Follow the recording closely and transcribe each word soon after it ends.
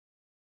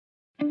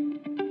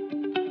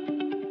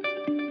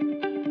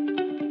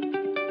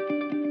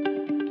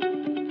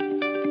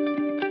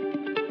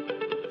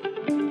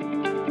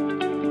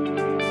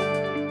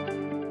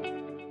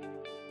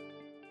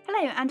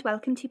and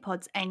welcome to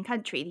Pod's Own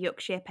Country, the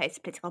Yorkshire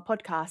Post political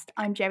podcast.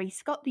 I'm Jerry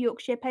Scott, the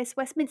Yorkshire Post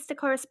Westminster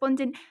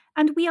correspondent,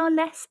 and we are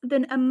less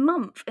than a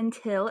month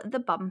until the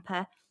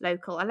bumper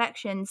local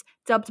elections,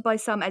 dubbed by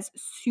some as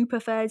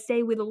Super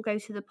Thursday. We'll all go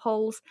to the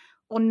polls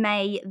on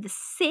May the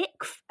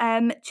 6th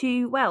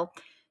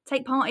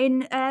take part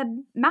in a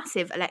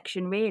massive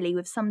election, really,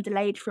 with some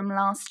delayed from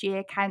last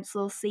year,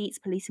 council seats,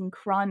 police and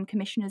crime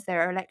commissioners.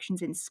 There are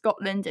elections in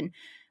Scotland and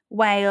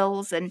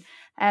Wales, and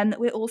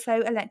we're also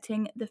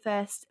electing the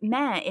first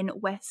mayor in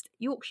West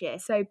Yorkshire.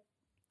 So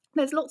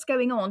there's lots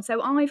going on.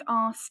 So I've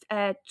asked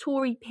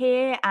Tory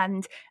peer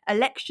and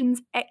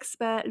elections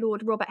expert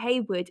Lord Robert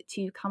Hayward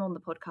to come on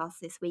the podcast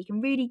this week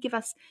and really give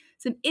us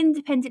some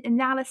independent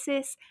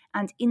analysis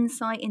and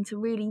insight into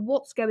really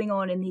what's going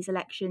on in these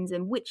elections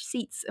and which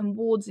seats and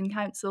wards and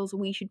councils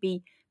we should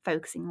be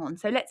focusing on.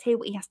 So let's hear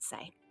what he has to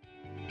say.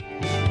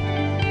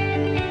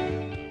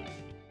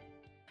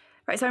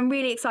 Right, so I'm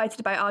really excited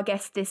about our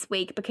guest this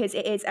week because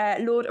it is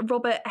Lord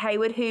Robert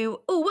Hayward, who,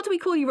 what do we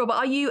call you, Robert?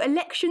 Are you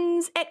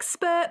elections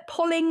expert,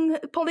 polling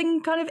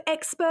kind of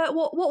expert?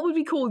 What would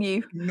we call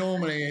you?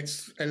 Normally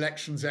it's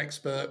elections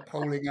expert,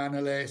 polling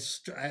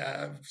analyst,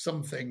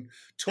 something.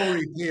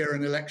 Tory peer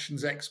and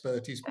elections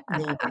expert is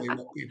normally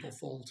what people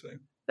fall to.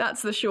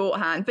 That's the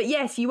shorthand. But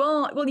yes, you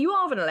are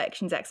an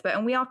elections expert,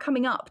 and we are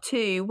coming up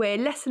to, we're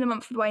less than a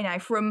month away now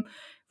from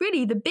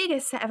really the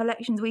biggest set of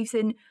elections we've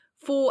seen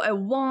for a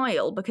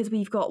while, because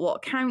we've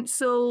got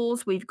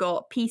councils, we've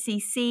got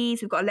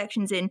PCCs, we've got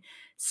elections in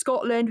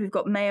Scotland, we've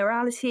got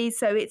mayoralities,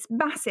 so it's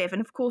massive. And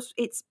of course,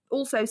 it's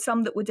also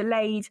some that were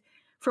delayed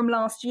from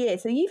last year.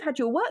 So you've had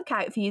your work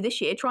out for you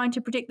this year trying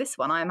to predict this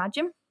one, I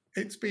imagine.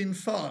 It's been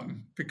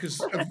fun because,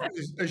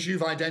 as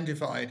you've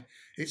identified,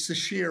 it's the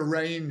sheer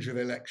range of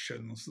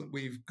elections that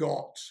we've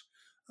got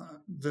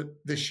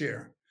this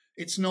year.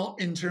 It's not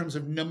in terms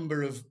of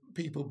number of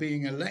people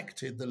being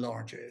elected the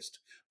largest,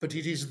 but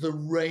it is the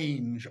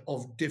range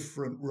of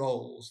different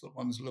roles that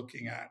one's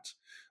looking at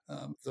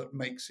that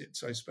makes it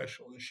so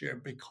special this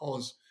year,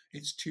 because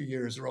it's 2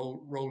 years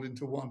rolled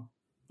into one.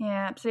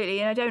 Yeah,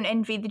 absolutely. And I don't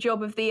envy the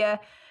job of the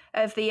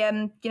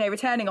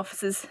returning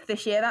officers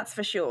this year, that's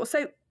for sure.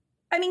 So,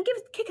 I mean,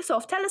 kick us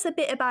off. Tell us a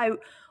bit about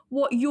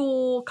what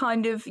your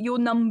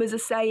numbers are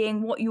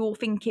saying, what you're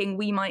thinking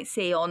we might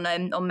see on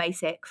May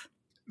 6th.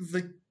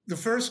 The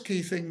first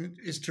key thing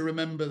is to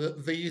remember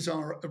that these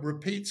are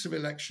repeats of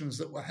elections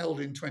that were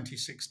held in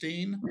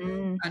 2016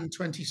 and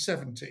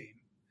 2017.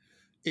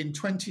 In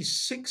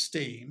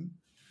 2016,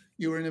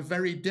 you were in a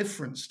very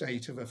different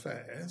state of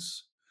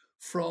affairs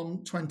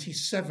from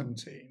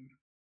 2017.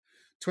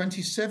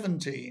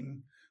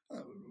 2016,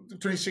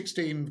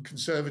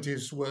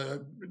 Conservatives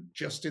were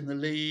just in the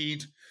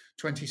lead.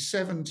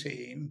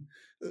 2017,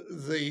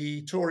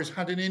 the Tories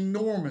had an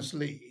enormous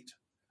lead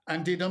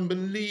and did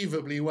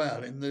unbelievably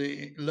well in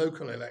the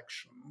local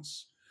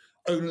elections,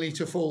 only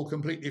to fall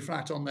completely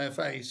flat on their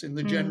face in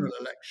the general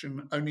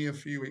election only a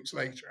few weeks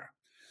later.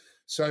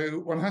 So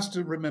one has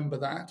to remember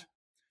that.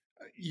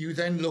 You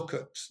then look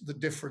at the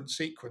different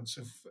sequence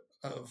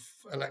of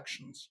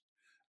elections.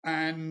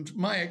 And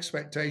my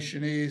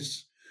expectation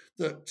is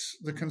that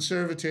the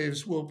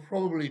Conservatives will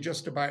probably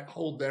just about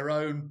hold their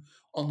own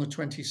on the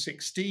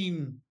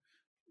 2016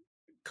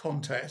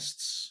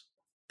 contests,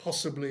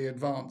 possibly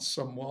advance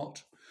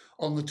somewhat.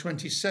 On the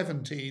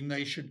 2017,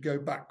 they should go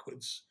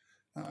backwards.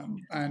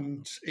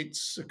 And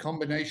it's a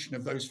combination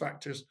of those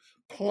factors,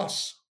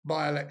 plus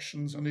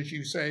by-elections, and as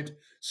you said,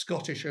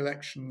 Scottish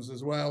elections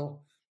as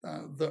well,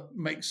 that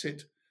makes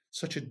it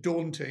such a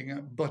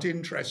daunting but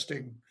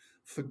interesting,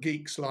 for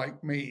geeks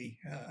like me,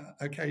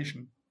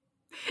 occasion.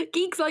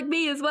 Geeks like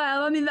me as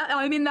well.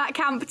 I'm in that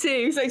camp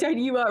too, so don't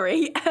you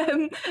worry.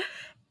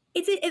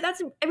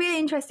 That's a really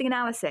interesting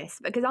analysis,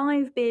 because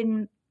I've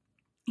been,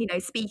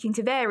 speaking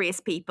to various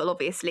people,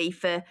 obviously,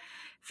 for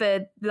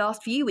the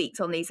last few weeks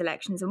on these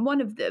elections, and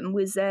one of them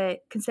was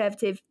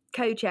Conservative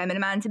co-chairman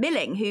Amanda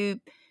Milling,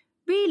 who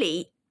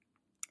really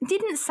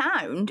didn't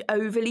sound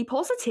overly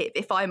positive,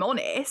 if I'm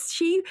honest.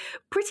 She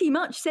pretty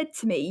much said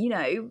to me,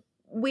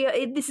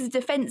 this is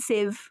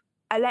defensive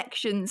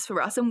elections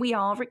for us, and we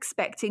are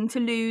expecting to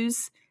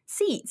lose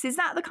seats. Is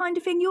that the kind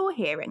of thing you're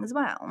hearing as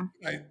well?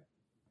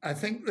 I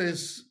think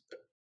there's,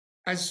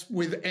 as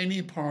with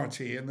any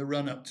party in the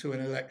run-up to an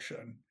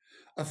election,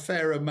 a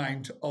fair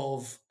amount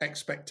of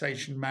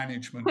expectation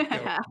management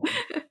going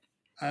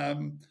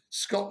on.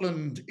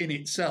 Scotland in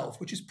itself,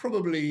 which is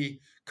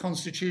probably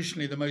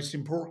constitutionally the most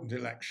important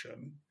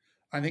election,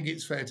 I think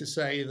it's fair to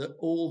say that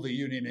all the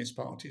unionist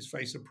parties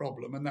face a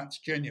problem, and that's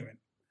genuine.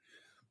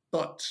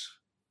 But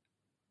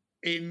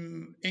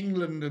in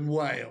England and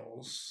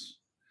Wales,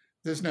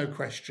 there's no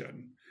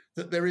question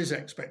that there is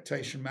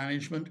expectation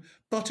management,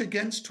 but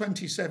against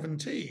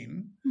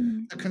 2017,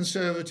 the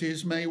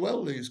Conservatives may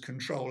well lose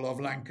control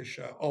of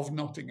Lancashire, of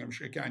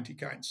Nottinghamshire county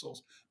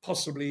councils,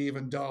 possibly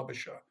even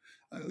Derbyshire,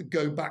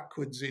 go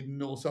backwards in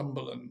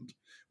Northumberland,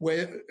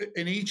 where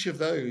in each of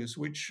those,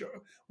 which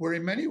were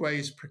in many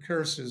ways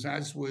precursors,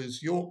 as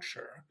was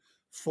Yorkshire,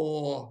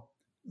 for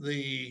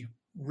the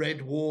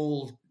red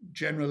wall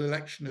general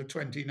election of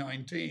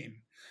 2019,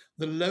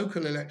 the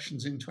local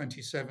elections in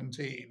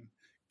 2017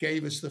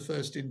 gave us the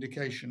first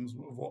indications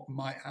of what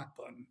might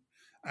happen.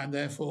 And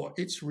therefore,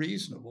 it's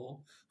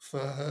reasonable for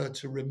her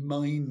to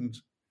remind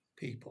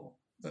people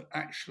that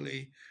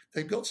actually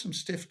they've got some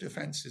stiff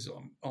defences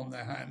on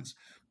their hands,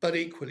 but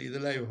equally the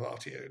Labour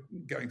Party are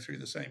going through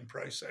the same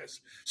process,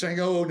 saying,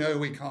 oh, no,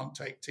 we can't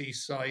take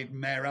Teesside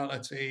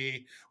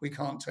mayoralty, we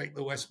can't take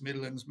the West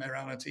Midlands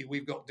mayoralty,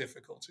 we've got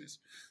difficulties.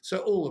 So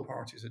all the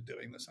parties are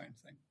doing the same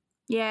thing.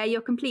 Yeah,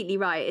 you're completely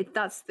right.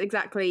 That's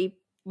exactly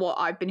what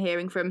I've been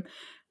hearing from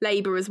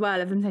Labour as well,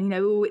 of them saying,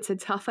 oh, it's a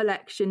tough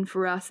election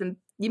for us. And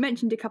you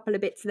mentioned a couple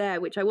of bits there,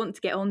 which I want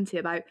to get onto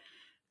about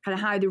kind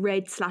of how the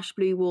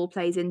red/blue wall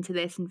plays into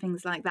this and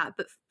things like that.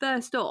 But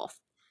first off,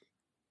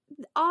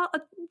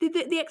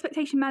 the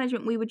expectation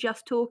management we were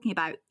just talking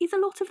about, is a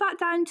lot of that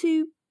down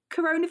to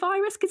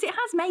coronavirus? Because it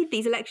has made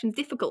these elections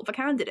difficult for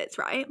candidates,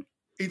 right?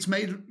 It's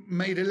made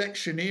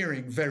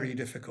electioneering very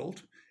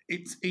difficult.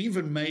 It's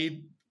even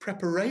made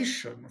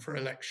preparation for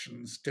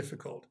elections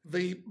difficult.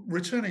 The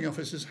returning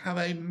officers have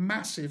a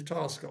massive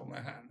task on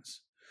their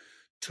hands.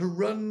 To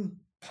run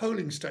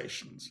polling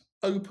stations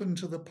open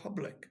to the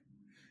public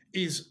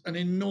is an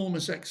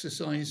enormous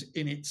exercise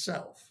in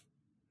itself.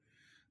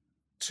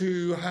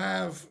 To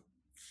have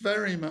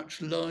very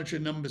much larger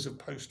numbers of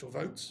postal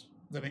votes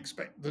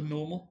than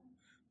normal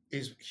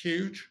is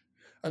huge.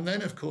 And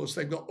then, of course,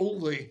 they've got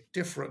all the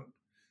different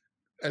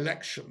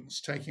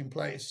elections taking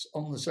place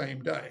on the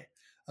same day.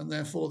 And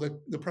therefore,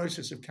 the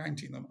process of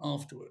counting them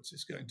afterwards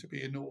is going to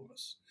be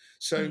enormous.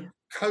 So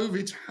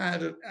COVID's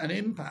had an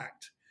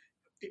impact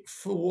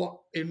for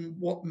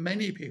what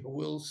many people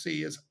will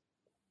see as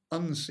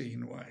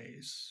unseen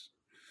ways.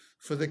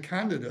 For the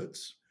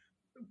candidates,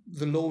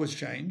 the law was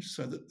changed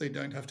so that they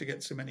don't have to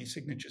get so many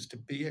signatures to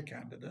be a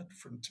candidate,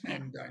 from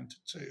 10 down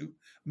to 2.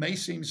 May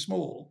seem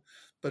small,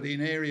 but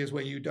in areas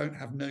where you don't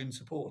have known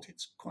support,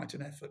 it's quite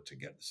an effort to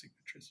get the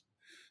signatures.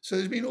 So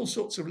there's been all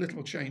sorts of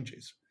little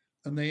changes,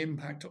 and they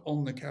impact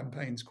on the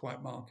campaigns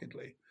quite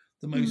markedly.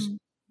 The most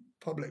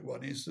public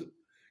one is that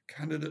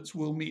candidates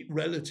will meet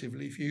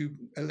relatively few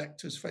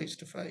electors face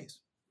to face.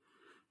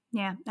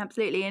 Yeah,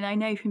 absolutely. And I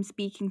know from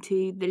speaking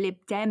to the Lib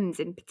Dems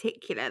in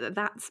particular that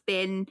that's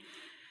been,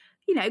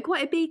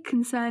 quite a big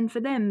concern for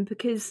them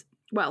because,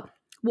 well,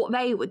 what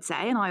they would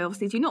say, and I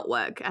obviously do not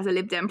work as a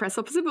Lib Dem press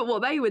officer, but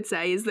what they would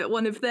say is that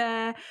one of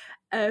their,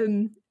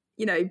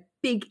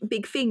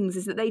 big things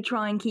is that they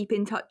try and keep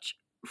in touch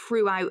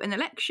throughout an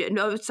election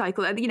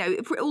cycle,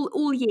 for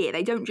all year.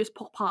 They don't just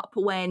pop up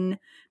when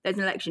there's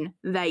an election,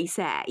 they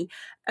say.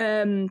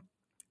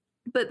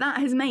 But that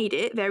has made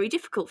it very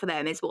difficult for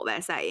them, is what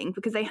they're saying,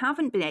 because they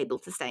haven't been able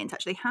to stay in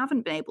touch. They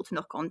haven't been able to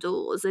knock on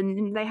doors,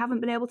 and they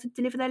haven't been able to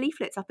deliver their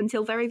leaflets up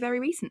until very, very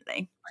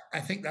recently. I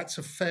think that's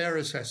a fair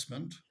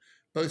assessment.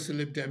 Both the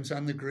Lib Dems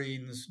and the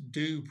Greens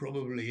do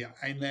probably,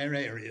 in their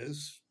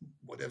areas,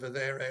 whatever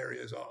their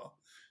areas are,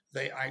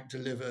 they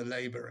out-deliver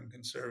Labour and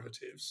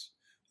Conservatives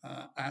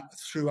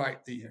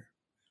throughout the year.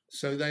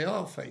 So they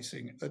are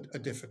facing a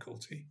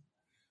difficulty.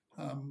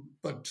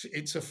 But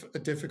it's a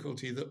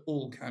difficulty that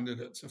all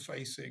candidates are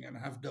facing and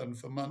have done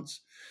for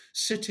months.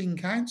 Sitting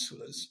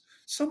councillors,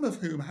 some of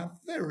whom have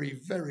very,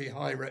 very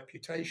high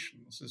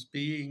reputations as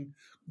being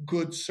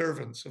good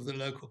servants of the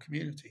local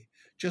community,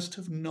 just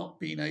have not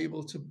been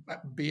able to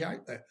be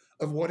out there,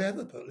 of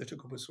whatever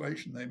political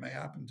persuasion they may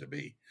happen to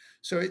be.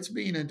 So it's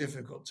been a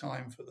difficult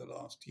time for the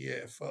last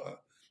year for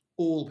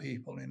all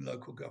people in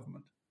local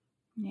government.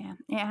 Yeah,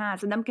 it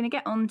has. And I'm going to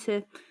get on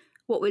to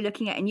what we're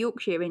looking at in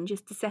Yorkshire in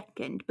just a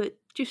second. But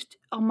just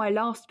on my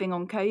last thing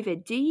on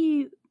COVID, do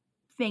you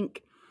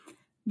think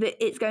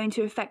that it's going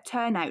to affect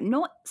turnout?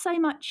 Not so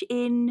much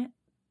in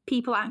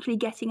people actually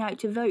getting out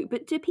to vote,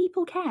 but do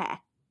people care?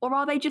 Or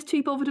are they just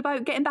too bothered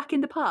about getting back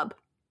in the pub?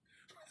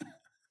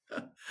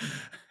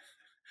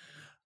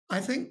 I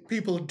think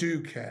people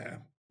do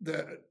care.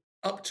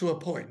 Up to a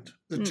point.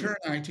 The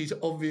turnout is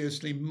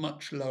obviously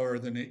much lower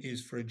than it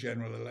is for a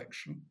general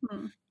election.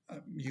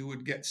 You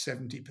would get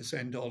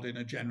 70% odd in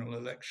a general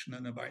election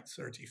and about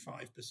 35%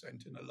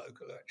 in a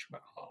local election,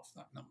 about half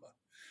that number.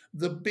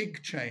 The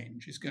big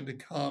change is going to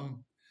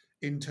come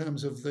in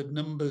terms of the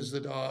numbers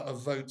that are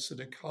of votes that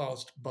are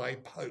cast by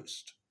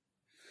post.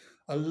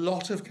 A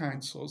lot of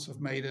councils have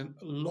made a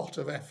lot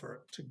of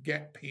effort to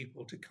get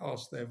people to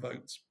cast their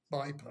votes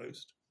by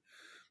post.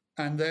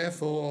 And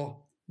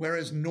therefore,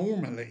 whereas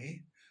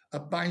normally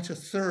about a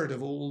third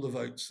of all the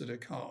votes that are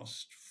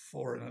cast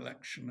for an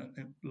election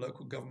at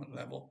local government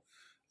level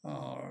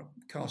are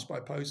cast by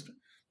post,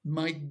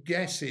 my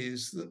guess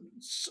is that,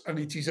 and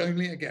it is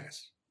only a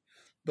guess,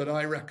 but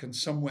I reckon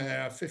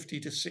somewhere 50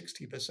 to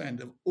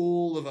 60% of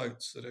all the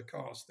votes that are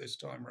cast this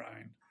time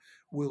round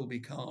will be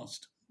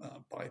cast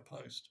by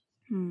post.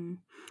 And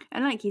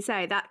like you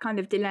say, that kind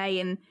of delay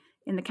in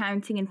the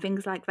counting and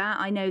things like that,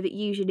 I know that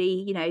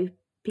usually,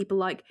 people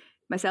like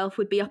myself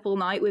would be up all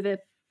night with a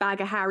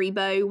bag of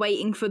Haribo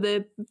waiting for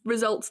the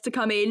results to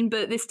come in,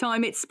 but this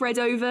time it's spread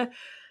over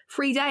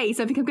 3 days.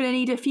 I think I'm going to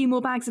need a few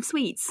more bags of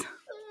sweets.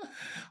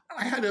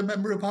 I had a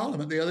member of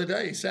parliament the other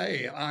day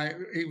say,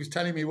 he was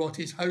telling me what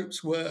his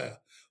hopes were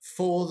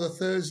for the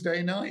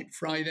Thursday night.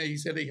 Friday, he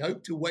said he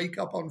hoped to wake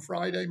up on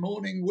Friday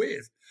morning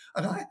with.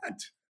 And I had,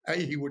 A,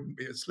 he wouldn't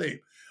be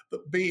asleep,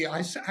 but B,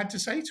 I had to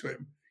say to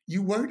him,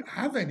 you won't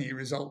have any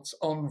results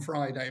on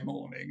Friday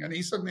morning. And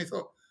he suddenly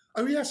thought,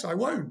 oh, yes, I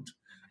won't.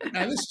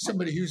 Now, this is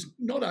somebody who's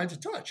not out of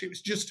touch. It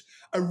was just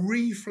a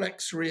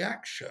reflex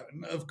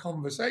reaction of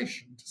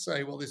conversation to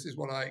say, well, this is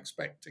what I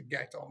expect to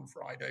get on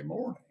Friday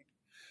morning.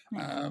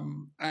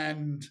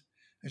 And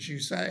as you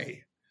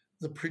say,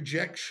 the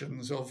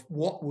projections of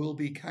what will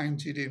be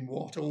counted in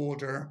what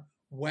order,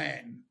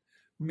 when,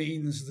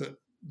 means that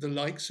the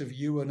likes of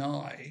you and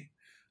I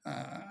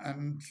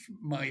and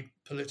my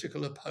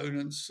political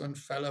opponents and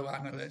fellow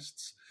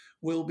analysts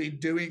will be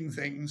doing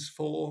things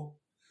for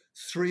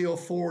 3 or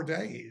 4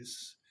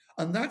 days.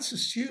 And that's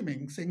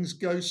assuming things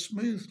go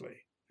smoothly,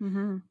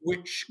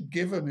 which,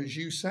 given, as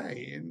you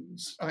say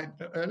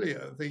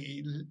earlier,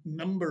 the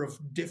number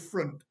of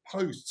different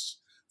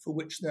posts for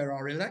which there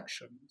are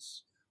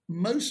elections,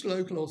 most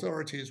local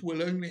authorities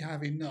will only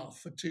have enough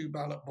for 2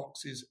 ballot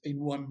boxes in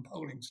one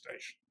polling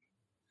station.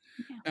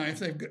 Yeah.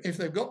 Now, if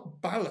they've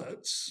got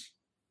ballots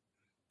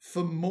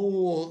for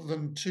more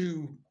than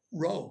 2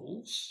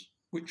 rolls,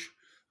 which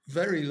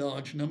very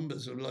large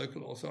numbers of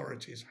local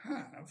authorities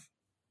have,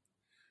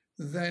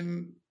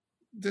 then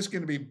there's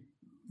going to be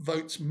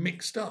votes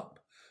mixed up.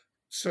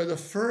 So the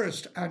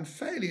first and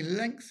fairly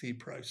lengthy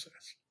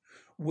process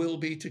will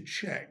be to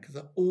check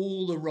that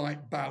all the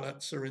right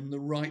ballots are in the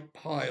right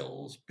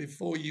piles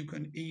before you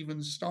can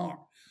even start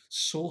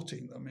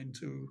sorting them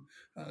into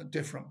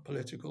different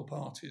political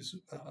parties'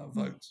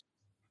 votes.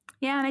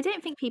 Yeah, and I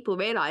don't think people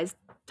realise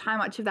how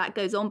much of that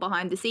goes on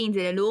behind the scenes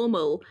in a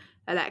normal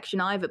election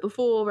either.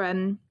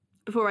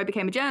 Before I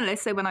became a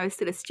journalist, so when I was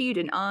still a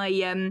student,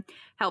 I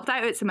helped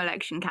out at some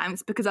election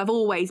counts because I've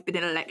always been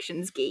an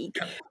elections geek.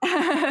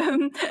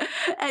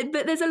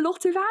 But there's a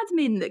lot of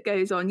admin that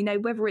goes on,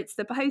 whether it's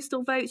the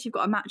postal votes, you've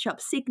got to match up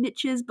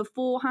signatures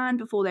beforehand,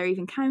 before they're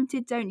even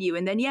counted, don't you?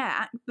 And then,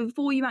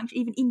 before you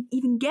actually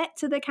even get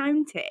to the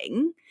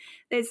counting,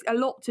 there's a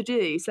lot to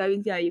do. So,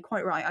 yeah, you're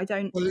quite right.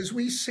 Well, as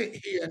we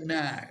sit here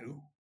now,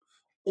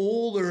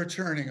 all the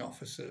returning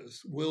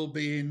officers will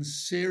be in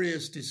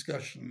serious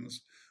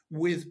discussions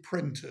with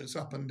printers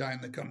up and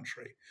down the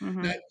country.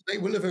 Now, they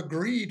will have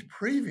agreed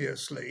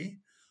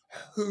previously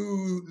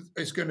who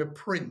is going to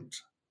print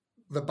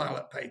the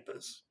ballot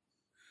papers,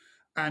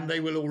 and they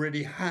will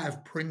already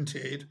have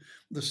printed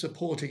the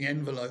supporting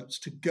envelopes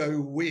to go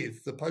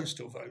with the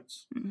postal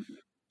votes.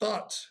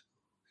 But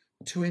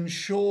to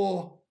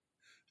ensure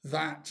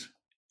that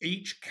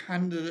each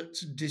candidate's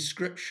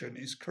description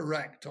is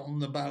correct on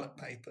the ballot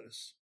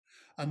papers,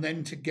 and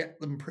then to get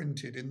them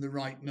printed in the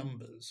right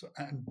numbers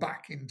and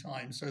back in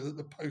time so that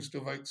the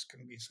postal votes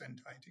can be sent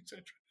out,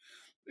 etc.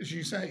 As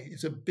you say,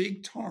 it's a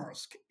big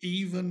task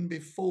even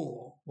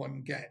before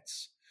one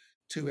gets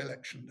to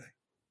election day.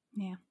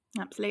 Yeah,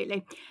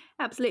 absolutely.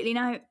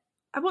 Now,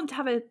 I want to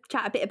have a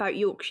chat a bit about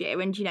Yorkshire,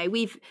 and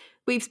we've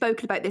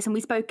spoken about this, and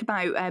we spoke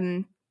about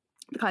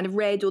the kind of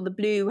red or the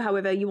blue,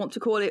 however you want to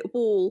call it,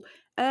 wall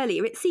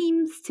earlier. It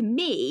seems to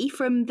me,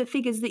 from the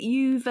figures that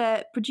you've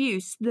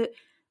produced, that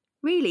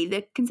really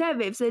the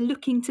Conservatives are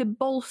looking to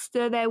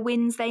bolster their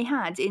wins they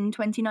had in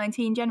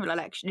 2019 general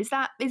election. Is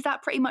that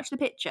pretty much the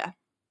picture?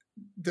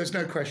 There's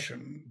no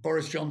question.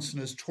 Boris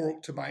Johnson has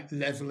talked about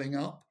levelling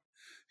up.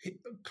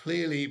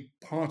 Clearly,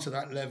 part of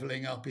that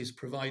levelling up is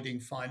providing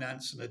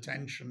finance and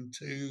attention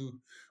to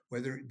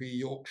whether it be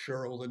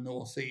Yorkshire or the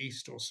North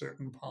East or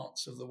certain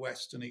parts of the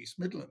West and East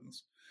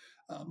Midlands.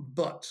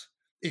 But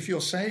if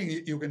you're saying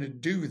that you're going to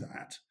do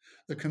that,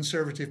 the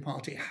Conservative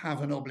Party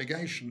have an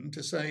obligation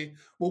to say,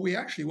 well, we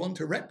actually want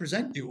to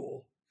represent you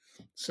all.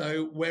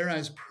 So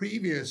whereas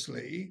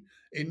previously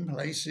in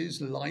places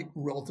like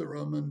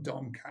Rotherham and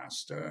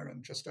Doncaster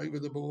and just over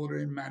the border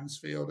in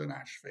Mansfield and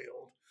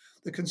Ashfield,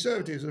 the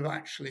Conservatives have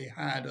actually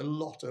had a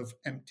lot of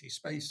empty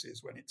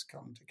spaces when it's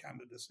come to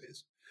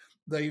candidacies.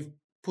 They've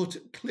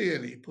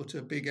clearly put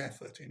a big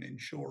effort in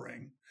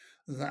ensuring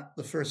that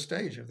the first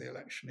stage of the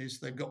election is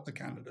they've got the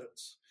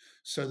candidates,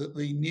 so that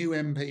the new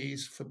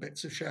MPs for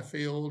bits of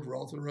Sheffield,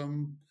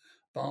 Rotherham,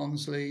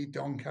 Barnsley,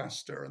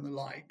 Doncaster and the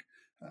like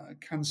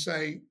can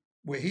say,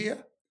 we're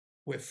here,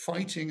 we're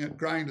fighting at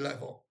ground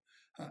level,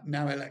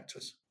 now elect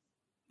us.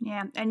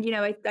 Yeah, and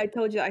I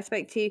told you that I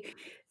spoke to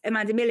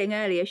Amanda Milling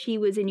earlier. She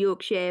was in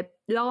Yorkshire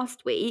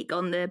last week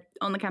on the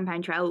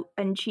campaign trail,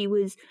 and she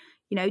was,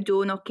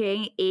 door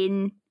knocking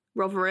in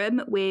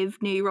Rotherham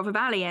with new Rother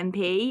Valley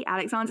MP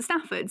Alexander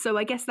Stafford. So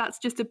I guess that's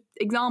just an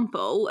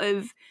example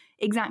of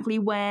exactly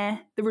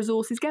where the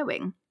resource is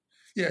going.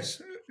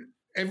 Yes,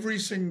 every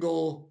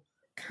single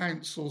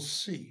council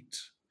seat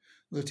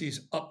that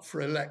is up for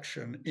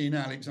election in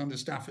Alexander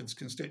Stafford's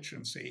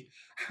constituency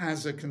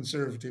has a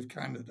Conservative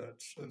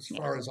candidate, as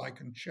far as I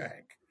can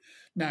check.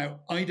 Now,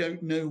 I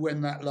don't know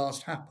when that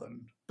last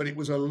happened, but it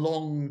was a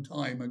long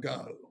time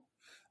ago.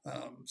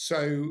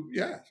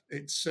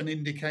 It's an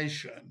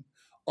indication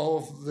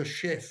of the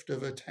shift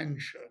of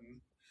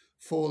attention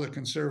for the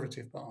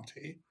Conservative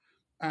Party.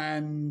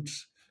 And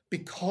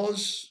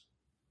because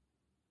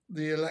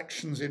the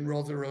elections in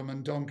Rotherham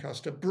and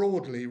Doncaster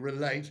broadly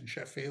relate, and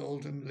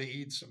Sheffield and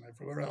Leeds and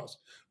everywhere else,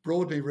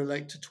 broadly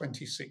relate to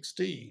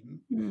 2016,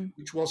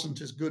 which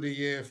wasn't as good a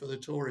year for the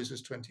Tories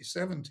as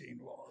 2017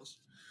 was,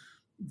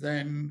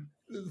 then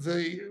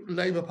the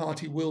Labour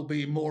Party will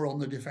be more on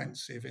the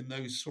defensive in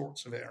those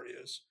sorts of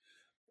areas.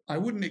 I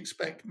wouldn't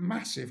expect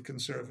massive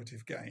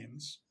Conservative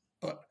gains,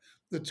 but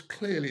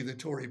clearly the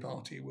Tory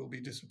party will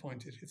be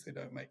disappointed if they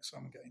don't make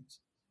some gains.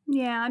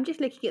 Yeah, I'm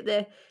just looking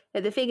at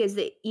the figures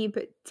that you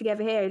put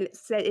together here.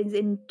 So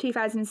in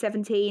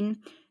 2017,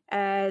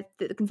 that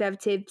the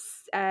Conservatives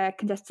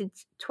contested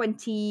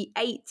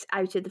 28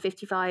 out of the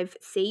 55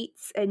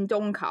 seats in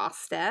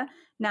Doncaster.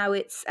 Now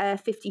it's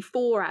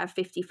 54 out of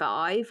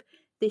 55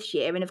 this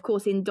year. And of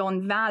course, in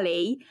Don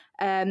Valley,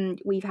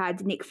 we've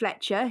had Nick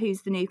Fletcher,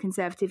 who's the new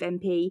Conservative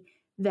MP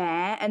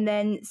there. And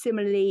then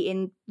similarly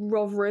in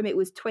Rotherham, it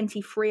was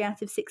 23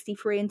 out of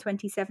 63 in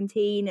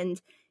 2017 and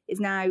is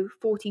now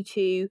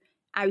 42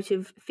 out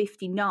of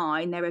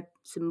 59. There are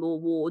some more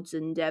wards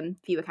and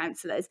fewer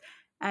councillors.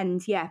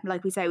 And yeah,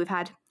 like we say, we've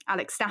had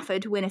Alex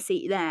Stafford win a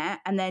seat there.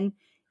 And then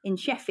in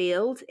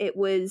Sheffield, it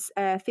was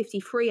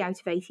 53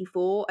 out of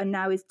 84 and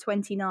now is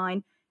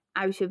 29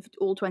 out of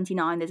all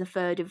 29. There's a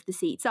third of the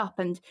seats up.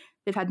 And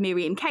they've had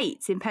Miriam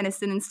Cates in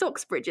Penistone and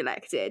Stocksbridge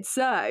elected.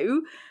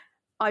 So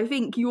I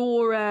think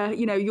your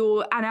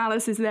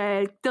analysis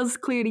there does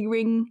clearly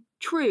ring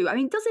true. I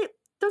mean, does it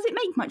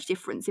make much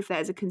difference if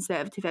there's a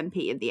Conservative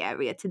MP in the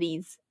area to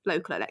these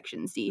local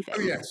elections, do you think?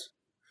 Oh, yes.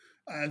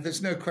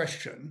 There's no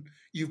question.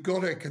 You've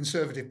got a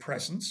Conservative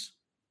presence,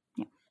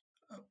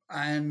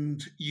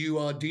 and you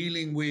are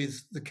dealing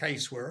with the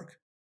casework.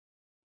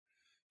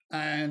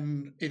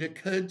 And it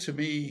occurred to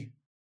me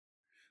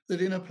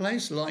that in a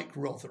place like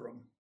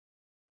Rotherham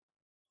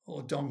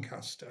or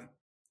Doncaster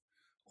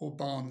or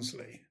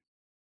Barnsley,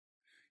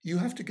 you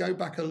have to go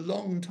back a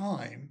long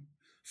time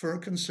for a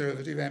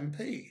Conservative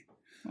MP.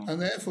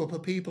 And therefore, for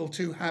people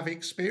to have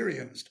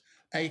experienced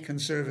a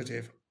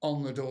Conservative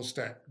on the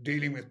doorstep,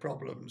 dealing with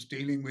problems,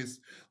 dealing with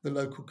the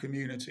local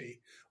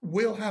community,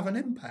 will have an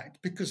impact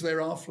because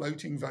there are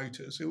floating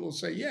voters who will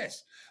say,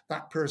 yes,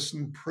 that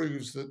person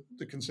proves that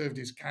the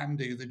Conservatives can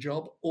do the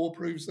job or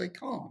proves they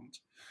can't.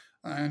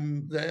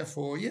 And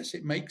therefore, yes,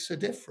 it makes a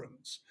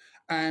difference.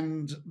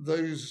 And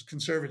those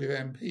Conservative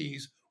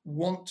MPs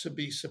want to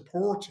be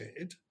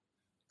supported,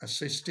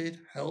 assisted,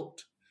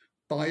 helped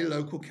by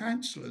local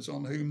councillors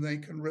on whom they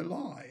can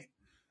rely.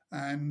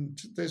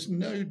 And there's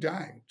no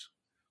doubt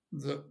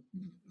that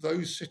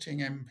those sitting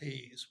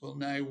MPs will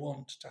now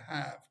want to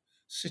have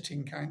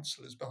sitting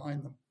councillors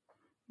behind them.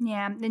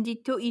 Yeah, and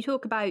you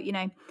talk about,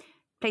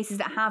 places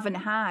that haven't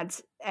had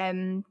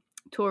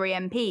Tory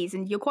MPs,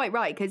 and you're quite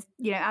right, because,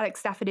 Alex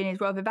Stafford in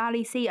his Rother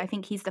Valley seat, I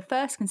think he's the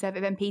first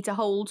Conservative MP to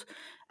hold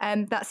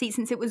that seat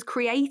since it was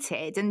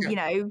created, and,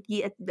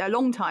 a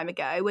long time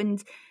ago,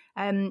 and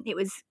it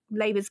was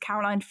Labour's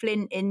Caroline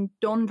Flint in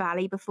Don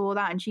Valley before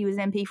that, and she was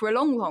an MP for a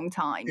long, long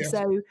time. Yes.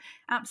 So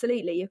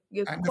absolutely,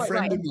 you're and quite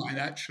right. And a friend of mine,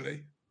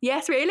 actually.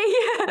 Yes, really?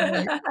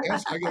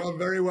 Yes, I get on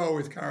very well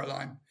with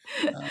Caroline.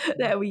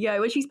 There we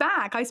go. Well, she's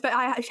back. I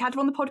had her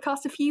on the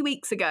podcast a few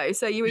weeks ago,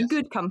 so you're in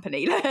good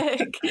company.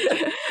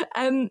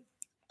 And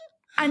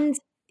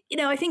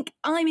I think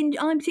I'm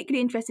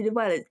particularly interested as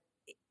well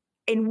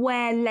in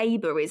where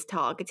Labour is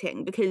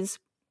targeting, because,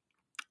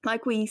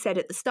 like we said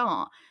at the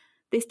start,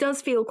 this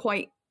does feel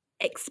quite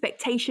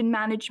expectation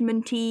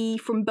management-y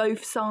from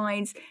both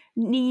sides.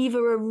 Neither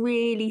are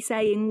really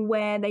saying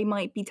where they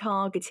might be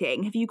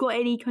targeting. Have you got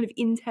any kind of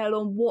intel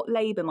on what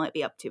Labour might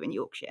be up to in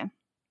Yorkshire?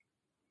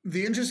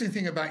 The interesting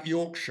thing about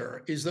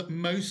Yorkshire is that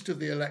most of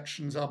the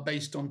elections are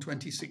based on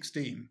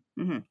 2016.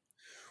 Mm-hmm.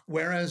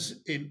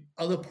 Whereas in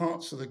other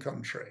parts of the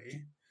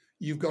country,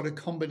 you've got a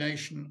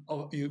combination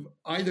of, you've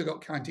either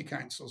got county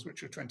councils,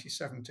 which are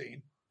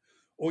 2017,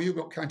 or you've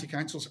got county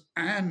councils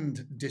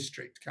and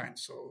district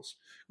councils,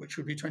 which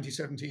would be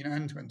 2017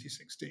 and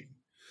 2016.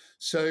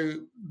 So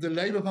the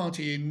Labour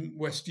Party in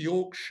West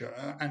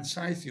Yorkshire and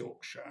South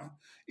Yorkshire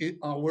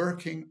are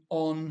working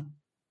on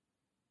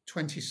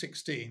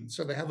 2016.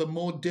 So they have a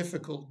more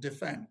difficult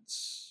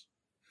defence.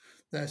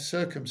 Their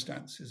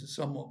circumstances are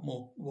somewhat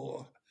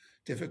more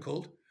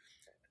difficult.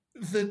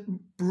 The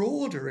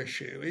broader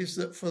issue is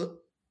that for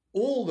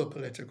all the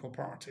political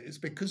parties,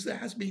 because there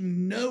has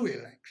been no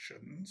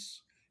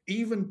elections,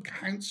 even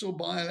council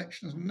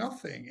by-elections,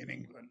 nothing in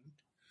England,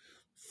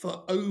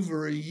 for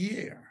over a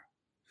year,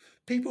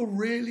 people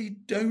really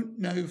don't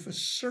know for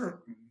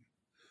certain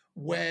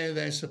where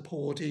their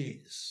support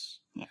is.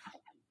 Yeah.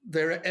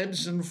 There are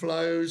ebbs and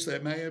flows. There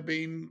may have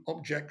been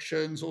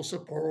objections or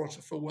support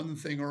for one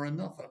thing or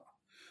another,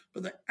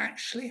 but they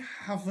actually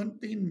haven't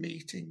been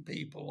meeting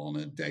people on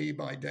a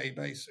day-by-day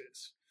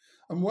basis.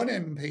 And one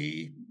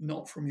MP,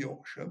 not from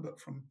Yorkshire, but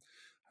from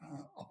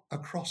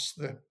across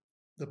the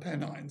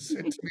Pennines,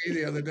 said to me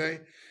the other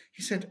day,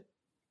 he said,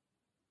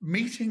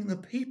 meeting the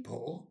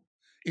people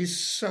is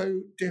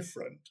so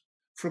different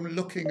from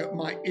looking at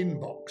my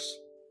inbox.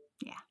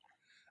 Yeah.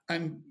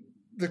 And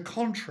the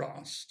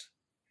contrast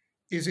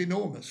is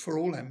enormous for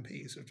all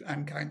MPs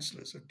and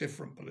councillors of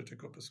different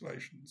political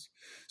persuasions.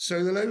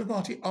 So the Labour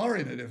Party are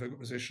in a difficult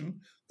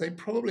position. They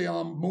probably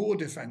are more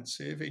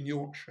defensive in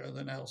Yorkshire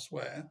than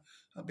elsewhere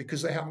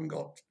because they haven't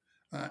got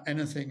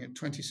anything in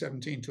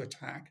 2017 to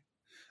attack,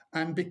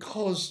 and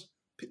because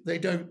they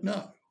don't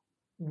know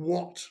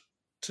what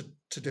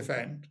to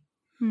defend,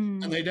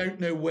 and they don't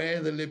know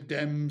where the Lib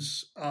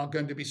Dems are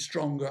going to be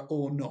stronger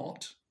or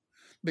not,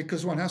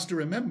 because one has to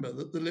remember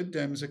that the Lib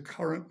Dems are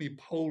currently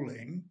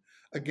polling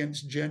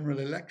against general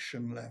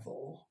election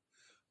level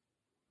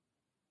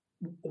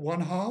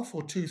 1/2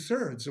 or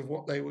 2/3 of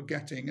what they were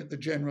getting at the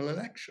general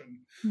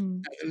election.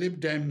 The Lib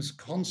Dems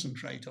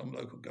concentrate on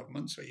local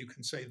government, so you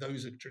can say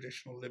those are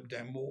traditional Lib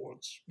Dem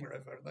wards,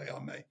 wherever they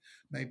are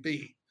may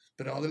be.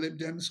 But are the Lib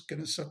Dems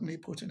going to suddenly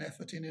put an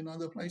effort in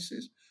other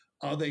places?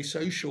 Are they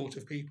so short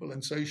of people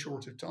and so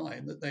short of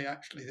time that they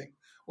actually think,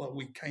 well,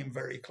 we came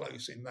very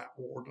close in that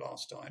ward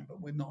last time,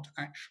 but we're not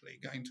actually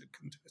going to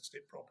contest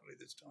it properly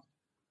this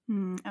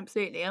time?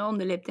 Absolutely. And on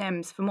the Lib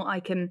Dems, from what I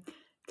can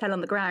tell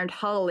on the ground,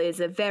 Hull is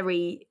a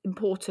very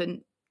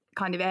important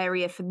kind of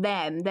area for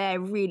them. They're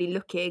really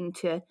looking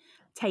to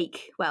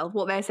take, well,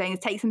 what they're saying is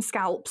take some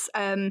scalps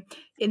in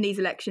these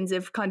elections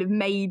of kind of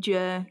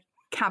major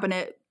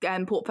cabinet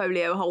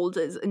portfolio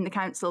holders in the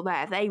council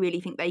there. They really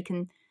think they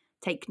can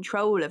take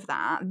control of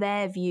that.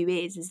 Their view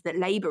is that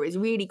Labour is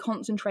really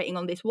concentrating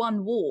on this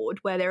one ward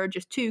where there are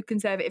just 2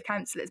 Conservative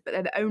councillors, but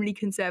they're the only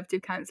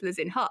Conservative councillors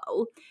in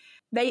Hull.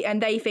 They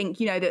think,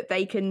 that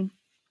they can,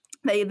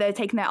 they're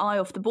taking their eye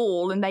off the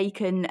ball and they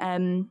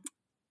can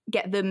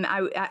get them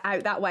out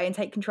that way and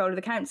take control of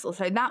the council.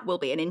 So that will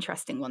be an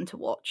interesting one to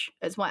watch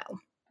as well.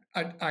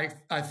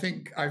 I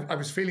think I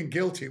was feeling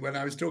guilty when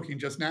I was talking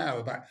just now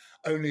about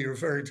only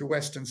referring to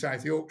West and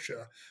South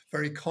Yorkshire,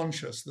 very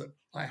conscious that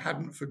I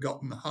hadn't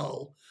forgotten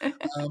Hull.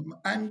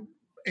 And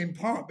in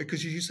part because,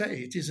 as you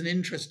say, it is an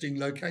interesting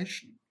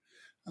location.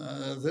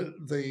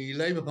 The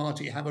Labour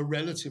Party have a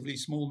relatively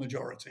small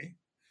majority.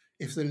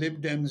 If the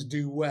Lib Dems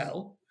do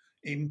well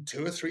in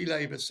 2 or 3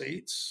 Labour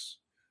seats,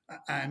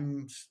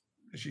 and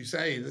as you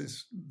say,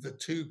 there's the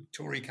 2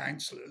 Tory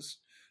councillors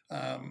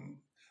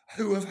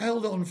who have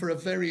held on for a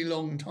very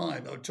long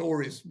time, or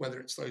Tories, whether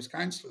it's those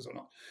councillors or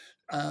not.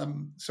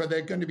 So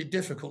they're going to be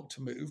difficult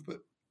to move,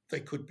 but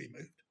they could be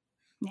moved.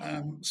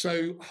 Yeah.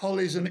 So Hull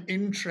is an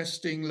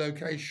interesting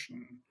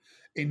location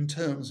in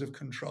terms of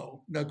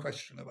control, no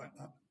question about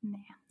that. Yeah,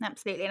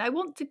 absolutely. And I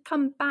want to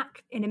come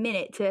back in a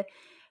minute to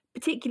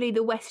particularly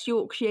the West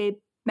Yorkshire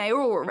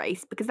mayoral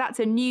race, because that's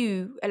a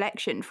new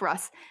election for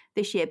us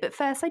this year. But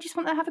first, I just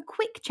want to have a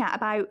quick chat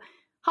about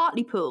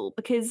Hartlepool,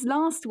 because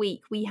last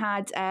week we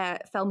had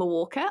Thelma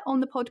Walker on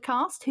the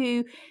podcast,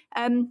 who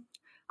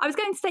I was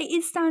going to say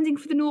is standing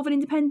for the Northern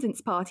Independence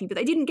Party, but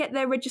they didn't get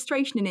their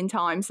registration in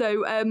time.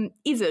 So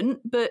isn't,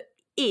 but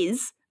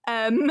is.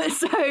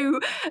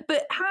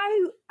 But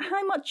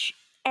how much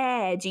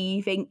air do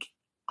you think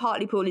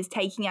Hartlepool is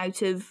taking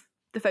out of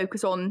the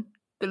focus on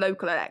the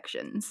local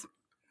elections?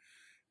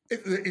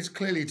 It's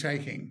clearly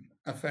taking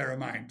a fair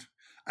amount.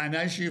 And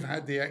as you've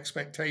had the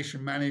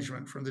expectation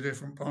management from the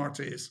different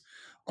parties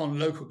on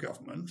local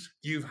government,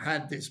 you've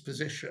had this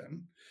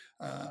position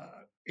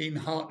in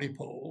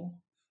Hartlepool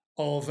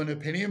of an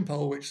opinion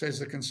poll which says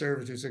the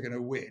Conservatives are going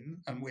to win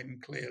and win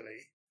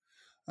clearly.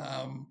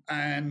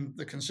 And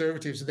the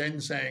Conservatives then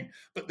saying,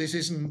 but this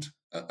isn't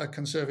a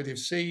Conservative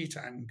seat,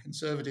 and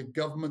Conservative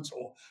governments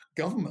or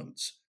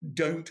governments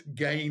don't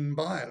gain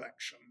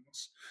by-elections.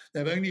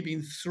 There have only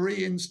been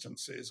 3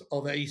 instances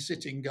of a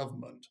sitting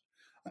government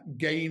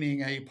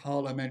gaining a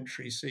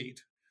parliamentary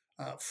seat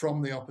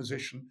from the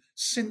opposition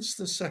since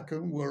the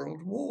Second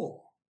World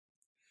War.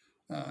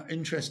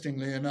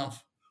 Interestingly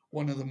enough,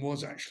 one of them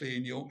was actually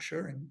in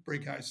Yorkshire, in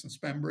Brighouse and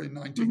Spenbury in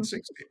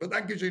 1960. Mm-hmm. But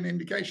that gives you an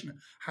indication of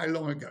how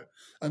long ago.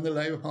 And the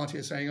Labour Party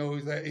are saying,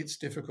 it's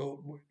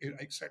difficult,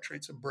 etc.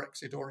 It's a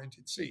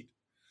Brexit-oriented seat.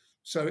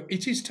 So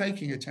it is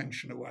taking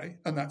attention away,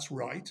 and that's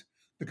right,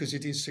 because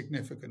it is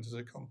significant as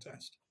a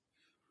contest.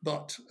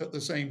 But at the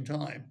same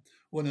time,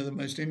 one of the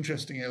most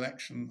interesting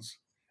elections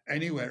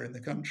anywhere in the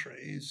country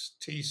is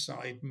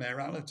Teesside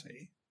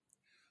mayoralty.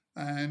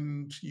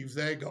 And you've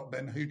there got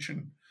Ben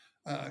Hoochin,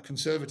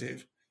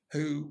 Conservative,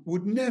 who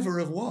would never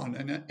have won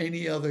in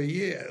any other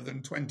year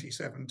than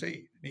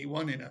 2017. He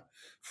won in a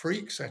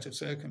freak set of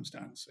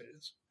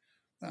circumstances.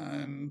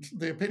 And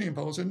the opinion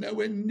polls are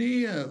nowhere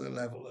near the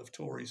level of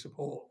Tory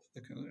support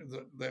that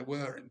there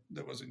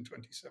was in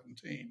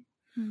 2017.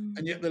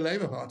 And yet the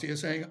Labour Party are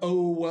saying,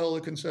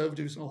 the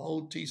Conservatives will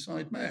hold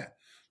Teesside mayor.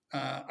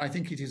 I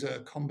think it is a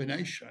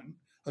combination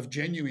of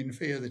genuine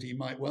fear that he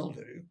might well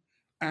do,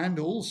 and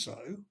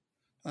also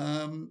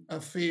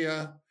a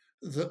fear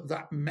that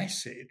that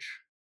message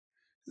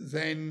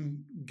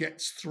then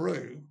gets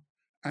through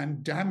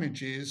and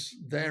damages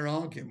their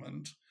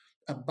argument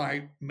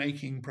about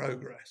making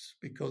progress,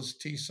 because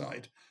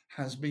Teesside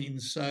has been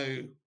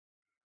so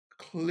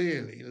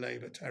clearly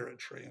Labour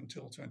territory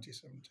until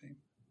 2017.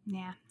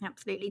 Yeah,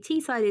 absolutely.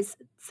 Teesside is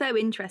so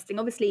interesting.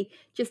 Obviously,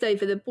 just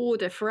over the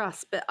border for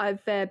us, but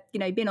I've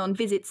been on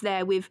visits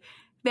there with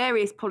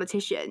various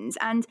politicians,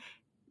 and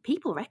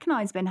people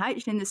recognise Ben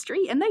Houchen in the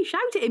street and they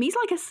shout at him. He's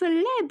like a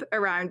celeb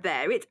around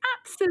there. It's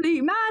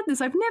absolute madness.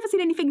 I've never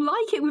seen anything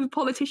like it with a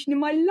politician in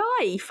my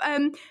life.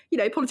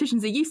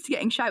 Politicians are used to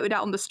getting shouted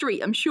at on the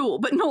street, I'm sure,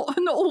 but not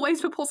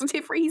always for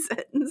positive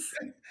reasons.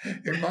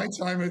 In my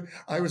time,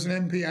 I was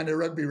an MP and a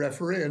rugby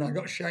referee, and I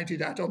got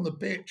shouted at on the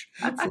pitch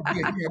for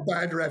being a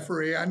bad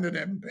referee and an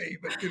MP.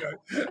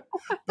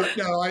 But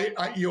no,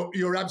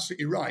 you're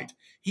absolutely right.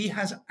 He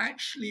has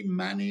actually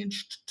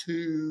managed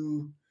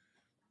to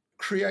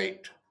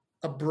create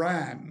a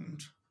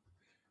brand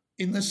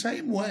in the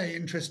same way,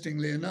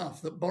 interestingly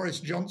enough, that Boris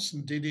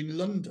Johnson did in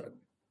London.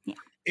 Yeah.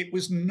 It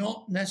was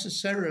not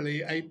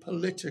necessarily a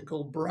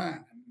political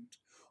brand.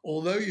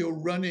 Although you're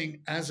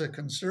running as a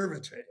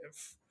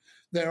Conservative,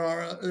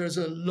 there's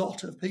a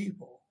lot of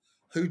people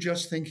who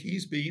just think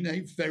he's been a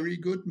very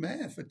good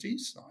mayor for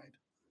Teesside.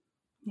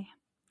 Yeah,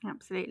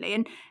 absolutely.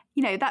 And,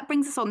 that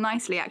brings us on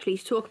nicely, actually,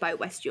 to talk about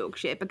West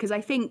Yorkshire, because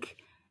I think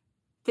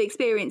the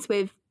experience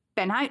with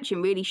Ben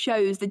Houchen really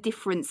shows the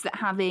difference that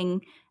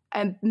having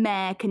a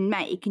mayor can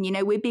make.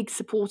 And, we're big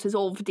supporters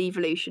of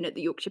devolution at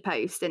the Yorkshire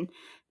Post,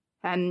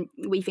 and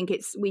we think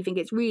it's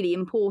really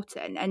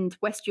important. And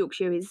West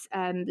Yorkshire is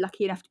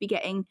lucky enough to be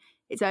getting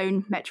its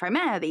own Metro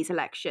Mayor these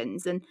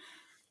elections. And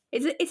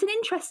it's an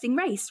interesting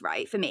race,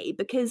 right, for me,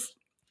 because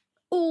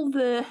all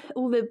the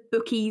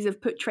bookies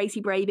have put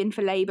Tracy Brabin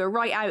for Labour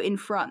right out in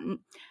front.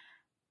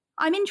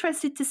 I'm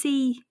interested to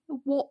see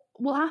what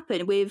will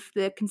happen with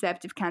the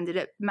Conservative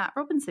candidate, Matt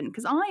Robinson,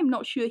 because I'm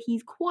not sure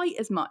he's quite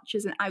as much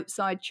as an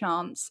outside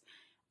chance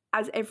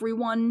as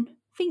everyone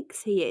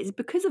thinks he is,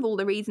 because of all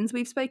the reasons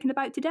we've spoken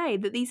about today,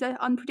 that these are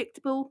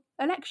unpredictable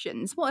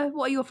elections. What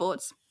are your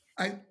thoughts?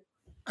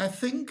 I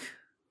think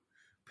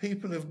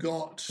people have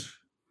got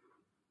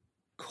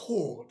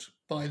caught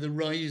by the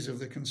rise of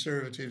the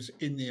Conservatives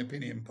in the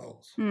opinion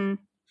polls.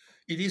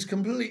 It is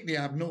completely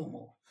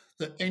abnormal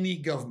that any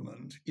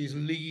government is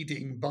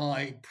leading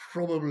by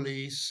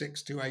probably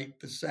 6 to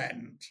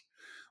 8%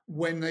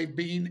 when they've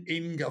been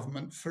in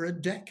government for a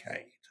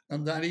decade.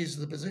 And that is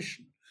the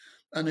position.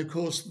 And of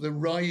course, the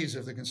rise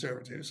of the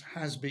Conservatives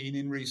has been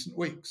in recent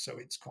weeks. So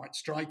it's quite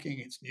striking,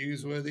 it's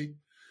newsworthy.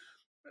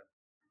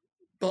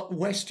 But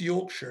West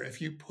Yorkshire,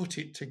 if you put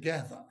it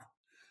together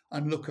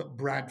and look at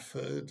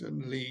Bradford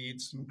and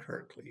Leeds and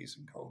Kirklees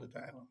and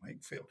Calderdale and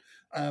Wakefield,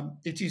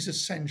 it is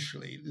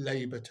essentially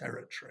Labour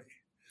territory.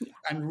 Yeah.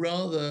 And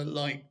rather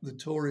like the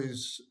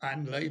Tories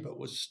and Labour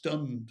was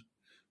stunned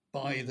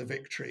by the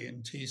victory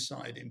in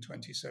Teesside in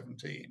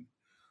 2017,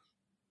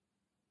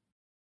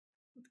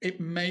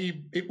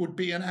 it would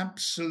be an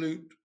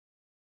absolute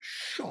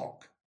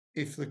shock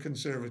if the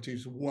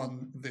Conservatives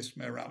won this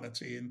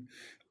mayoralty. And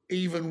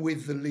even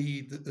with the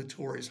lead that the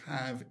Tories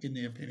have in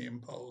the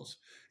opinion polls,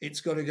 it's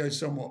got to go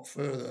somewhat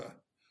further.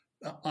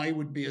 I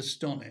would be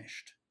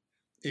astonished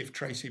if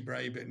Tracy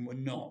Brabin were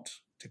not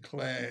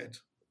declared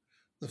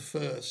the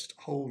first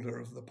holder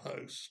of the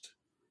post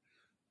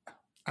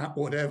at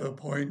whatever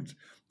point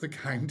the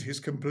count is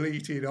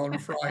completed on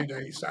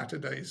Friday,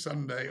 Saturday,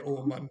 Sunday,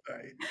 or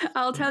Monday.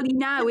 I'll tell you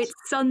now, it's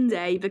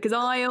Sunday because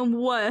I am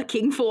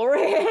working for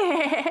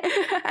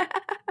it.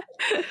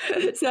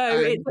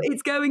 So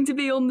it's going to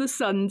be on the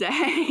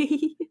Sunday.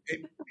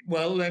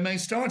 Well, they may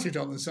start it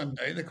on the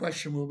Sunday. The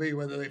question will be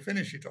whether they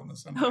finish it on the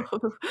Sunday. Oh,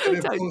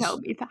 don't tell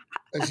me that.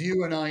 As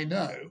you and I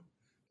know,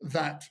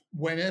 that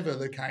whenever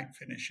the count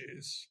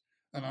finishes,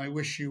 and I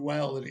wish you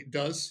well that it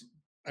does,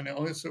 and I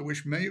also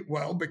wish me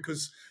well,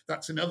 because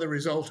that's another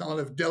result I'll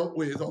have dealt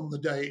with on the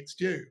day it's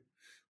due.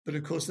 But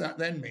of course, that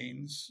then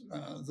means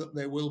that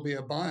there will be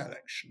a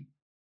by-election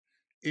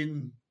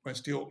in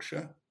West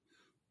Yorkshire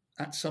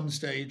at some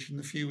stage in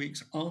the few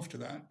weeks after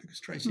that, because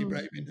Tracy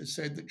Brabin has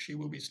said that she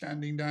will be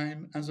standing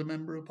down as a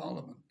Member of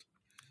Parliament.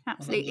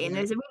 Absolutely. And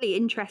there's a really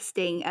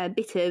interesting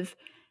bit of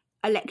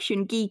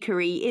election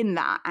geekery in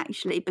that,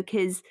 actually,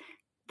 because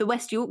the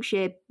West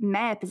Yorkshire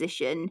mayor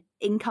position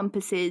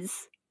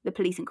encompasses the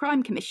Police and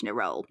Crime Commissioner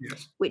role,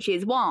 yes, which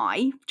is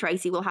why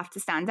Tracy will have to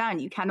stand down.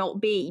 You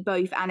cannot be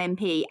both an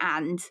MP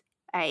and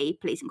a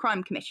Police and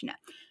Crime Commissioner.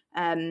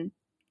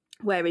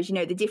 Whereas,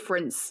 the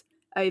difference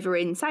over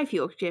in South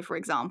Yorkshire, for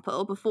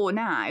example, before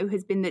now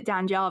has been that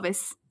Dan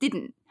Jarvis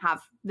didn't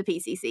have the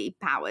PCC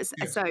powers,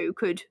 yes, so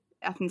could,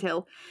 up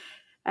until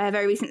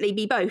very recently,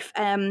 be both.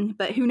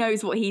 But who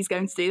knows what he's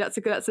going to do? That's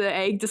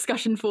a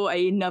discussion for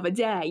another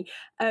day.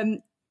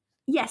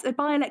 Yes, a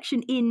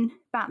by-election in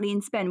Batley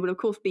and Spen would, of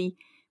course, be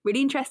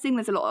really interesting.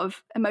 There's a lot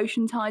of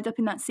emotion tied up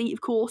in that seat,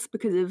 of course,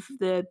 because of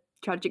the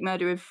tragic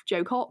murder of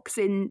Joe Cox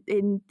in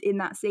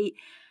that seat.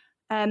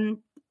 And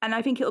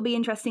I think it'll be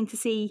interesting to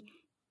see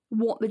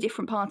what the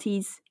different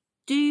parties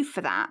do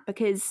for that,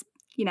 because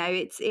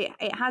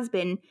it has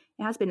been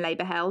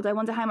Labour held. I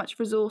wonder how much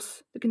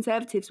resource the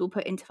Conservatives will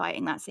put into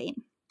fighting that seat.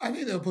 I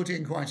think they'll put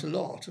in quite a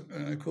lot.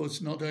 And of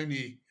course, not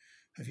only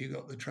have you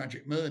got the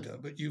tragic murder,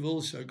 but you've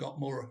also got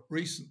more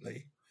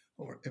recently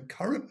or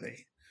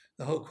currently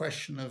the whole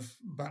question of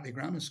Batley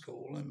Grammar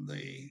School and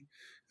the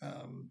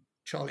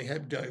Charlie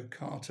Hebdo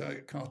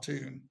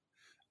cartoon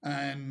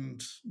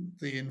and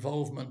the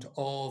involvement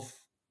of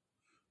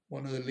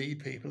one of the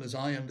lead people, as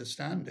I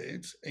understand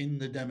it, in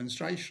the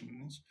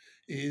demonstrations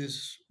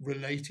is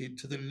related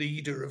to the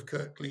leader of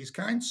Kirklees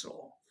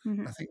Council.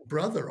 Mm-hmm. I think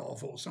brother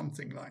of or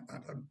something like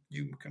that.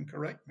 You can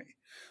correct me.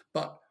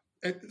 But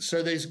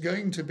so there's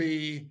going to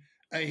be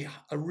a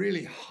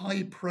really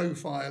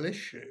high-profile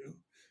issue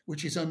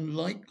which is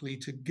unlikely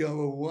to go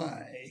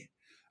away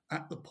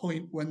at the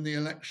point when the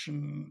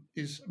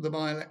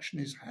by-election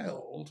is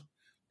held,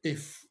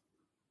 if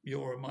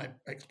your and my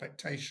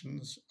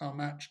expectations are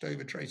matched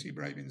over Tracy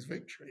Brabin's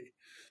victory.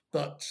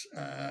 But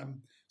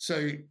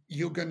so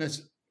you're going to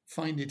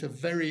find it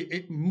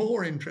a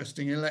more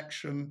interesting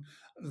election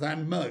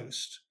than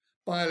most.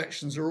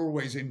 By-elections are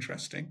always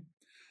interesting.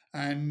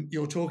 And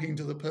you're talking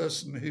to the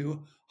person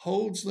who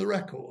holds the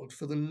record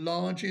for the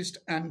largest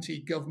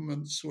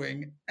anti-government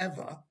swing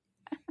ever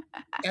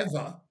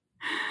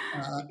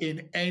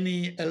in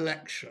any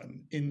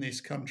election in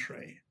this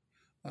country.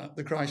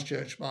 The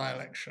Christchurch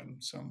by-election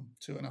some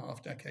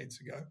 2.5 decades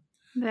ago.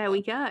 There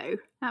we go.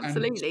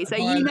 Absolutely. So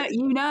you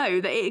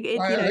know that you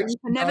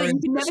can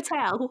never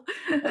tell.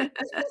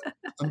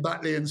 And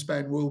Batley and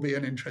Spen will be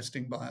an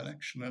interesting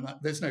by-election, and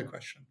there's no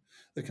question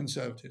the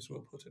Conservatives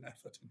will put an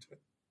effort into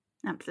it.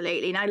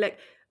 Absolutely. Now, look,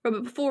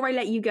 Robert, before I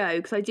let you go,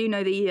 because I do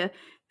know that you're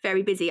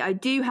very busy, I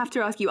do have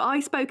to ask you,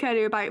 I spoke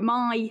earlier about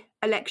my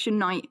election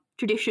night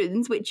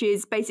traditions, which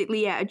is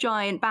basically a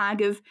giant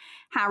bag of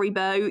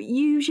Haribo,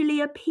 usually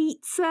a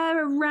pizza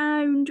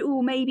around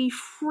maybe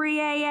 3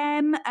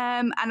 a.m.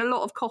 And a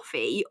lot of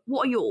coffee.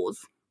 What are yours?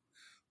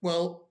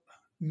 Well,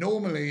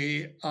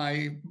 normally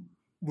I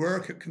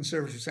work at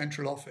Conservative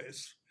Central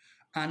Office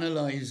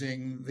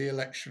analysing the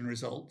election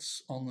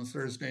results on the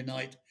Thursday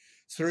night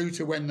through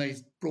to when they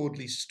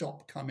broadly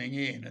stop coming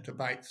in at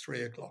about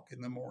 3 o'clock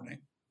in the morning.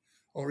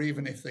 Or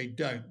even if they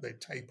don't, they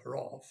taper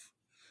off.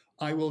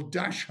 I will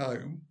dash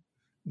home,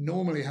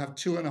 normally have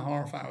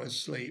 2.5 hours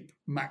sleep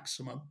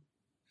maximum.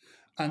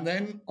 And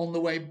then on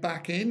the way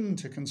back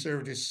into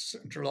Conservative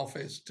Central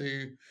Office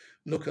to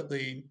look at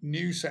the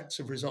new sets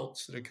of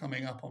results that are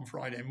coming up on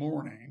Friday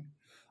morning,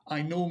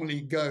 I normally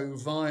go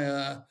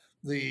via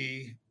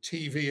the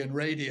TV and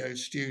radio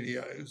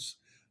studios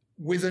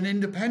with an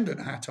independent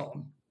hat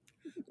on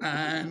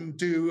and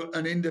do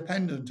an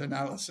independent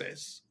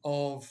analysis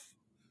of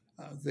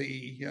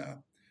the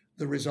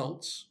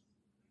results.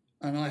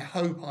 And I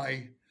hope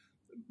I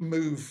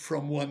move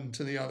from one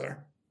to the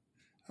other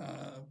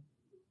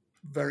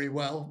very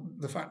well.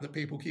 The fact that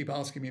people keep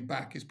asking me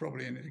back is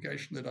probably an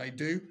indication that I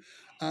do.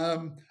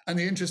 And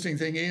the interesting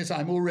thing is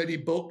I'm already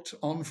booked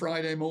on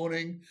Friday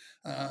morning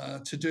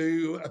to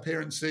do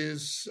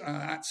appearances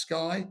at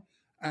Sky.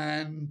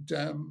 And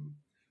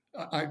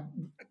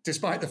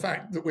despite the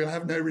fact that we'll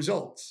have no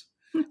results.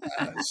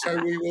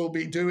 So we will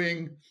be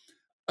doing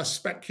a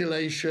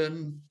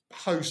speculation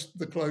post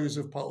the close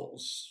of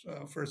polls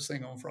first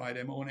thing on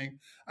Friday morning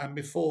and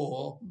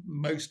before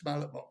most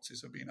ballot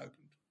boxes have been opened.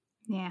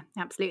 Yeah,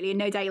 absolutely. And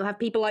no doubt you'll have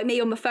people like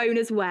me on the phone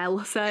as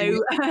well. So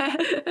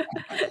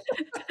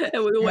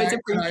we always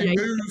appreciate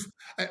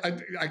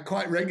I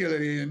quite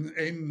regularly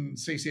in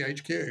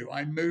CCHQ,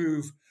 I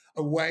move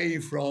away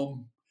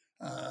from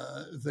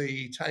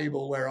the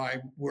table where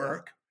I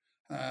work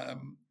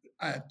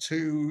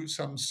to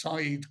some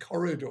side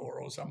corridor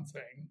or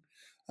something.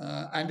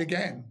 And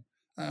again,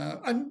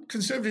 and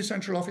Conservative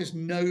Central Office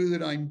know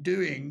that I'm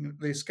doing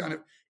this kind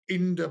of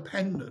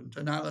independent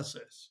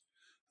analysis.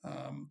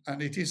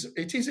 And it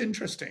is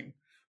interesting,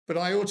 but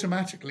I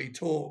automatically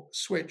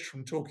switch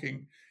from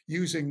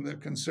using the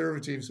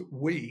Conservatives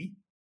we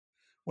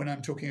when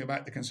I'm talking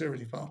about the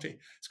Conservative Party.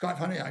 It's quite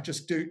funny. I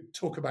just do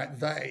talk about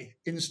they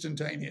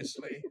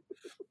instantaneously.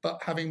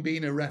 But having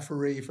been a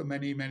referee for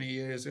many, many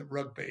years at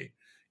rugby,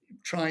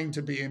 trying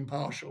to be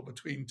impartial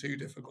between two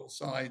difficult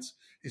sides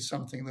is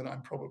something that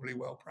I'm probably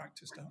well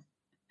practiced at.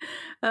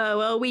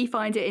 Well, we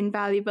find it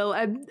invaluable.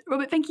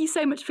 Robert, thank you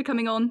so much for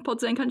coming on Pod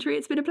Zone Country.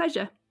 It's been a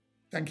pleasure.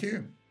 Thank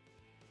you.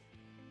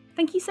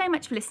 Thank you so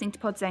much for listening to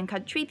Pod Zone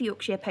Country, the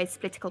Yorkshire Post's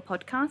political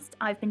podcast.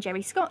 I've been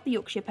Jerry Scott, the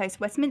Yorkshire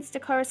Post Westminster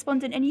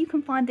correspondent, and you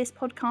can find this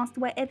podcast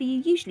wherever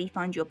you usually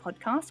find your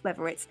podcast,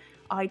 whether it's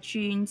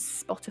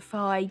iTunes,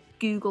 Spotify,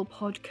 Google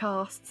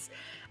Podcasts,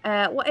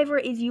 whatever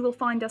it is, you will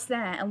find us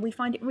there. And we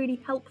find it really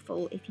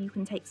helpful if you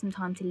can take some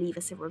time to leave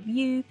us a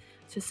review,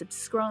 to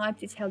subscribe,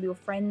 to tell your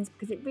friends,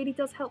 because it really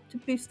does help to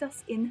boost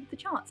us in the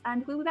charts.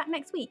 And we'll be back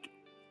next week.